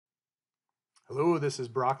Hello, this is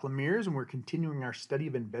Brock Lemires, and we're continuing our study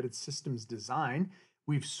of embedded systems design.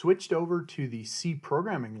 We've switched over to the C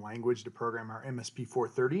programming language to program our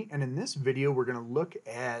MSP430, and in this video, we're going to look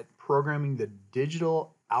at programming the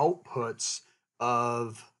digital outputs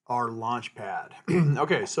of our Launchpad.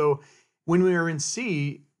 Okay, so when we are in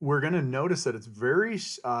C, we're going to notice that it's very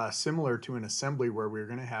similar to an assembly where we're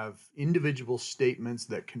going to have individual statements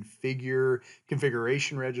that configure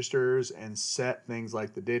configuration registers and set things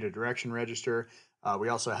like the data direction register. We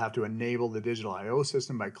also have to enable the digital I/O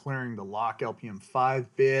system by clearing the lock LPM5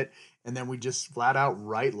 bit, and then we just flat out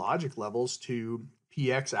write logic levels to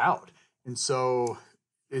PX out. And so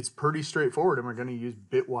it's pretty straightforward, and we're going to use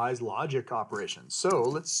bitwise logic operations. So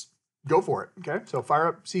let's go for it. Okay, so fire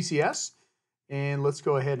up CCS. And let's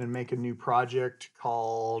go ahead and make a new project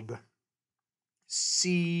called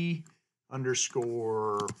C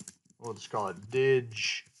underscore, we'll just call it dig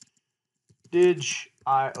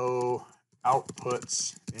IO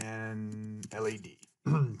outputs in LED.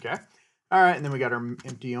 Okay. All right. And then we got our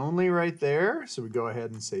empty only right there. So we go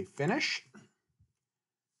ahead and say finish.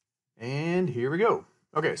 And here we go.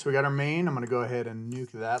 Okay. So we got our main. I'm going to go ahead and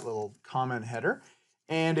nuke that little comment header.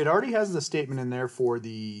 And it already has the statement in there for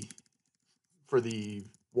the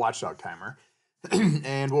watchdog timer.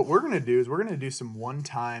 And what we're going to do is we're going to do some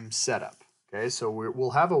one-time setup. Okay, so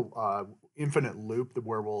we'll have a infinite loop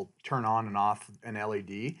where we'll turn on and off an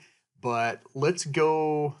LED, but let's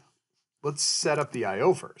set up the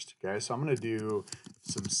I/O first. Okay, so I'm going to do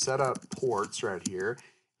some setup ports right here,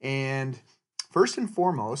 and first and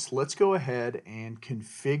foremost, let's go ahead and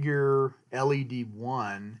configure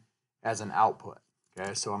LED1 as an output.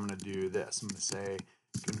 Okay, so I'm going to do this. I'm going to say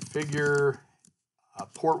configure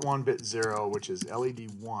port 1 bit 0, which is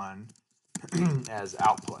LED1 as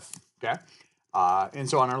output. Okay, and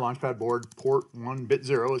so on our Launchpad board, port 1 bit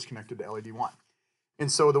 0 is connected to LED1.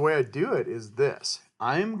 And so the way I do it is this.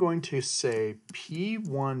 I'm going to say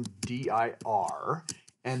P1DIR,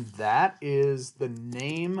 and that is the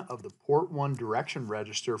name of the port 1 direction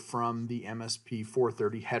register from the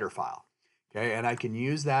MSP430 header file. Okay, and I can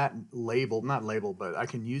use that label, not label, but I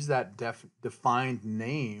can use that defined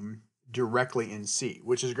name directly in C,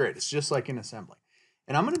 which is great. It's just like in assembly.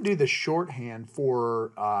 And I'm going to do the shorthand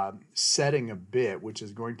for setting a bit, which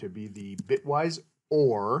is going to be the bitwise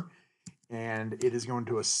OR, and it is going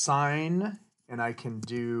to assign, and I can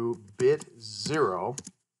do bit 0.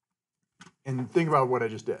 And think about what I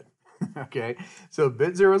just did. Okay, so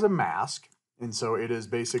bit 0 is a mask, and so it is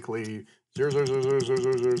basically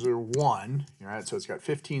 000000001. All right, so it's got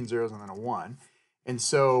 15 zeros and then a 1. And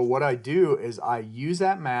so what I do is I use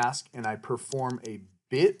that mask and I perform a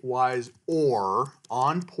bitwise OR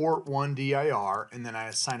on port 1 DIR, and then I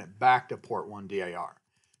assign it back to port 1 DIR.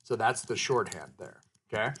 So that's the shorthand there,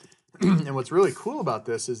 okay? And what's really cool about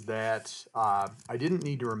this is that I didn't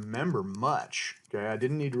need to remember much, okay? I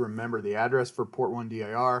didn't need to remember the address for port 1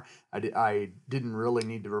 DIR. I didn't really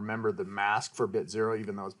need to remember the mask for bit 0,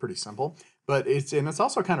 even though it's pretty simple. But it's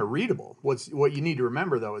also kind of readable. What you need to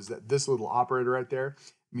remember, though, is that this little operator right there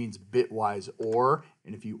means bitwise OR,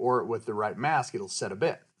 and if you OR it with the right mask, it'll set a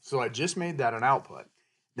bit. So I just made that an output.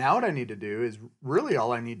 Now what I need to do is, really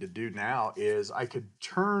all I need to do now is I could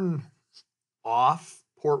turn off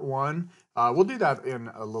port 1. We'll do that in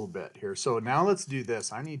a little bit here. So now let's do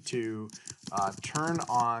this. I need to turn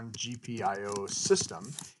on GPIO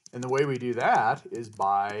system, and the way we do that is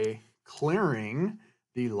by clearing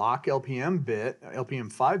the lock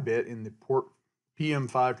LPM5 bit in the port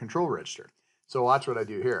PM5 control register. So watch what I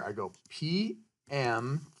do here. I go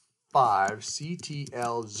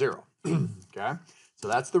PM5CTL0. Okay, so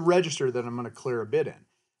that's the register that I'm going to clear a bit in.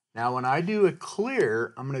 Now when I do a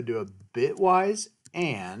clear, I'm going to do a bitwise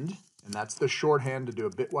and that's the shorthand to do a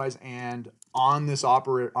bitwise and on this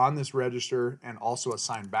register, and also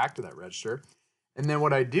assign back to that register. And then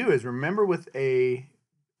what I do is, remember with a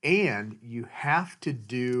and, you have to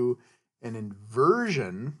do an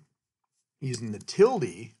inversion using the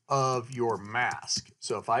tilde of your mask.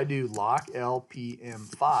 So if I do lock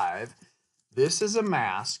LPM5, this is a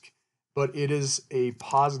mask, but it is a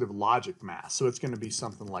positive logic mask. So it's going to be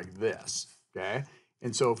something like this, okay?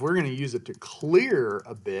 And so if we're going to use it to clear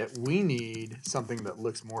a bit, we need something that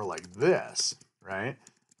looks more like this, right?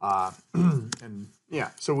 And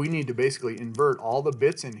yeah, so we need to basically invert all the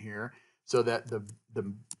bits in here so that the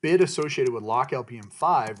bit associated with lock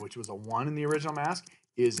LPM5, which was a 1 in the original mask,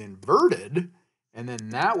 is inverted, and then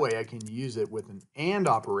that way I can use it with an AND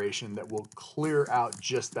operation that will clear out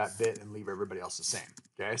just that bit and leave everybody else the same.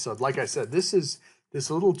 Okay, so like I said, this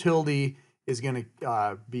little tilde is going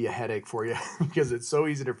to be a headache for you because it's so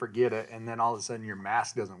easy to forget it, and then all of a sudden your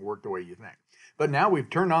mask doesn't work the way you think. But now we've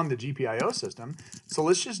turned on the GPIO system. So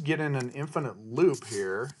let's just get in an infinite loop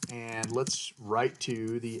here and let's write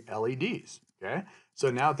to the LEDs, okay? So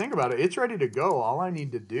now think about it, it's ready to go. All I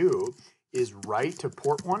need to do is write to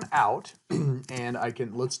port 1 out and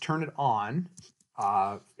let's turn it on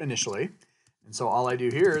initially. And so all I do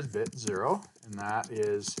here is bit 0, and that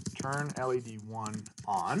is turn LED 1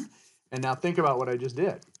 on. And now think about what I just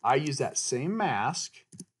did. I use that same mask,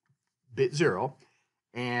 bit 0,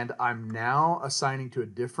 and I'm now assigning to a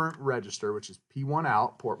different register, which is P1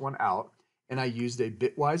 out, port 1 out, and I used a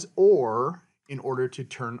bitwise OR in order to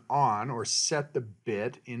turn on or set the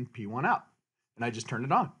bit in P1 out. And I just turned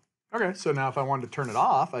it on. Okay, so now if I wanted to turn it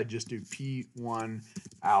off, I just do P1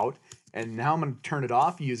 out, and now I'm going to turn it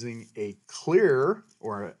off using a clear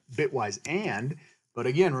or a bitwise AND. But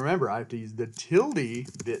again, remember, I have to use the tilde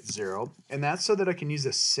bit 0, and that's so that I can use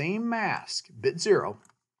the same mask, bit 0.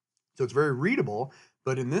 So it's very readable,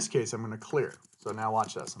 but in this case, I'm going to clear. So now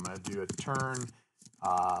watch this. I'm going to do a turn,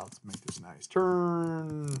 let's make this nice,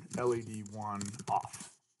 turn LED 1 off,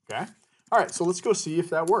 okay? All right, so let's go see if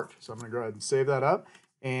that worked. So I'm going to go ahead and save that up,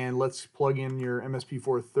 and let's plug in your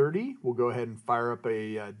MSP430. We'll go ahead and fire up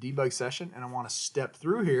a debug session, and I want to step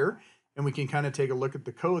through here, and we can kind of take a look at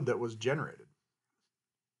the code that was generated.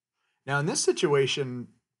 Now in this situation,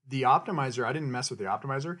 the optimizer, I didn't mess with the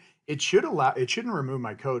optimizer. It shouldn't remove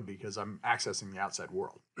my code because I'm accessing the outside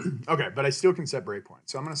world. Okay, but I still can set breakpoint.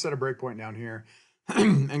 So I'm going to set a breakpoint down here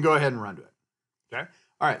and go ahead and run to it. Okay.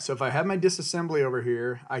 All right. So if I have my disassembly over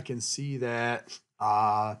here, I can see that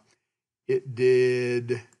it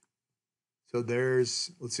did. So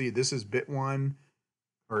there's, let's see, this is bit 1,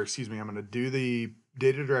 or excuse me, I'm going to do the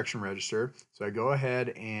data direction register. So I go ahead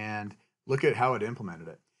and look at how it implemented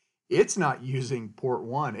it. It's not using port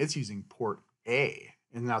 1, it's using port A.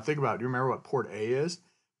 And now think about it, do you remember what port A is?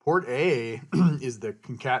 Port A is the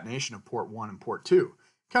concatenation of port 1 and port 2.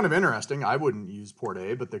 Kind of interesting, I wouldn't use port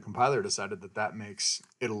A, but the compiler decided that that makes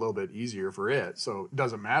it a little bit easier for it. So it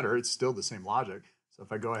doesn't matter, it's still the same logic. So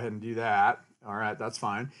if I go ahead and do that, all right, that's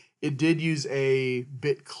fine. It did use a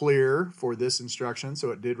bit clear for this instruction,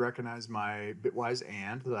 so it did recognize my bitwise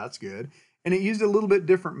AND, so that's good. And it used a little bit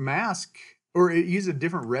different mask, or it used a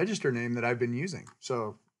different register name that I've been using.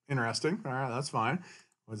 So interesting. All right, that's fine,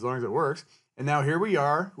 as long as it works. And now here we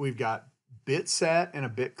are. We've got bit set and a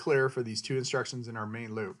bit clear for these two instructions in our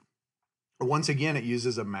main loop. Once again, it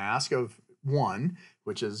uses a mask of 1,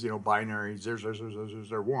 which is, binary 0, 0, 0, 0,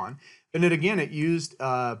 0, 1. And then again, it used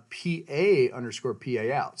PA underscore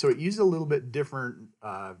PA out. So it used a little bit different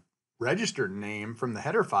register name from the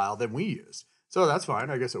header file than we use. So that's fine,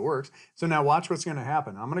 I guess it works. So now watch what's gonna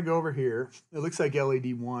happen. I'm gonna go over here. It looks like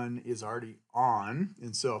LED 1 is already on.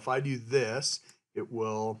 And so if I do this, it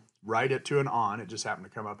will write it to an on. It just happened to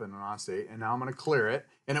come up in an on state. And now I'm gonna clear it,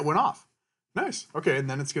 and it went off. Nice, okay, and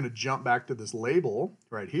then it's gonna jump back to this label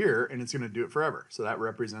right here, and it's gonna do it forever. So that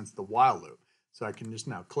represents the while loop. So I can just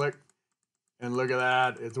now click, and look at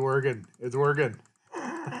that, it's working, it's working.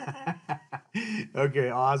 Okay,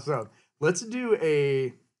 awesome. Let's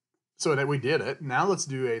do so that we did it. Now let's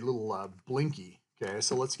do a little blinky. Okay,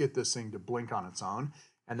 so let's get this thing to blink on its own,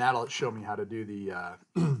 and that'll show me how to do the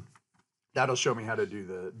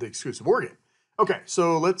the exclusive OR game. Okay,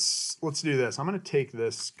 so let's do this. I'm going to take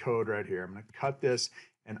this code right here. I'm going to cut this,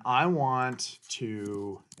 and I want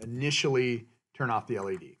to initially turn off the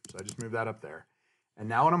LED. So I just move that up there. And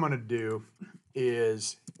now what I'm going to do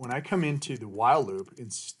is when I come into the while loop,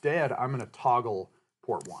 instead I'm going to toggle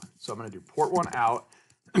port 1. So I'm going to do port 1 out,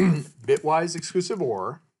 bitwise exclusive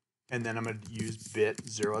OR, and then I'm going to use bit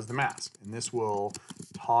 0 as the mask. And this will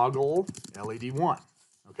toggle LED 1.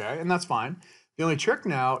 Okay, and that's fine. The only trick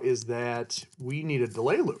now is that we need a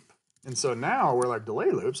delay loop. And so now we're like, delay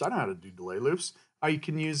loops? I know how to do delay loops. I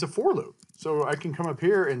can use a for loop. So I can come up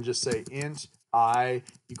here and just say int I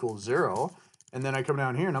equals 0. And then I come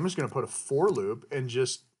down here and I'm just going to put a for loop and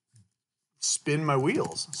just spin my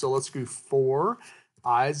wheels. So let's do for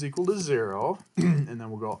I is equal to 0. And then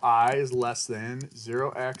we'll go I is less than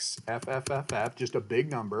 0x just a big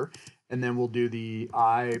number. And then we'll do the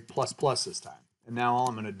I plus plus this time. And now all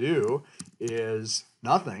I'm going to do is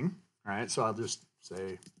nothing, right? So I'll just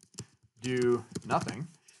say do nothing.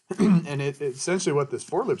 And essentially what this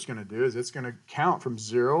for loop is going to do is it's going to count from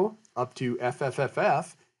 0 up to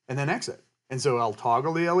FFFF and then exit. And so I'll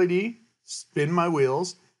toggle the LED, spin my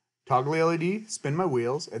wheels, toggle the LED, spin my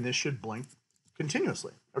wheels, and this should blink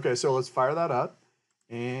continuously. Okay, so let's fire that up.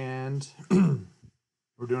 And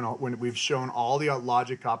we're doing when we've shown all the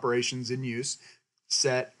logic operations in use,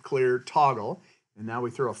 set, clear, toggle. And now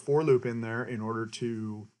we throw a for loop in there in order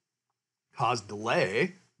to cause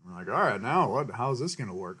delay. We're like, all right, now how is this going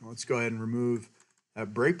to work? Let's go ahead and remove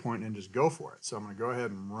that breakpoint and just go for it. So I'm going to go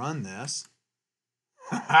ahead and run this.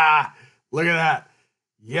 Look at that.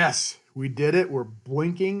 Yes, we did it. We're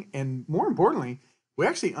blinking. And more importantly, we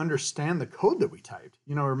actually understand the code that we typed.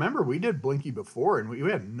 You know, remember we did Blinky before and we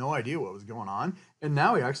had no idea what was going on. And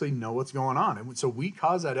now we actually know what's going on. And so we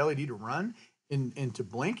caused that LED to run and to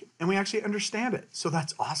blink, and we actually understand it. So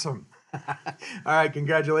that's awesome. All right,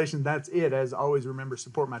 congratulations. That's it. As always, remember,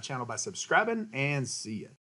 support my channel by subscribing, and see ya.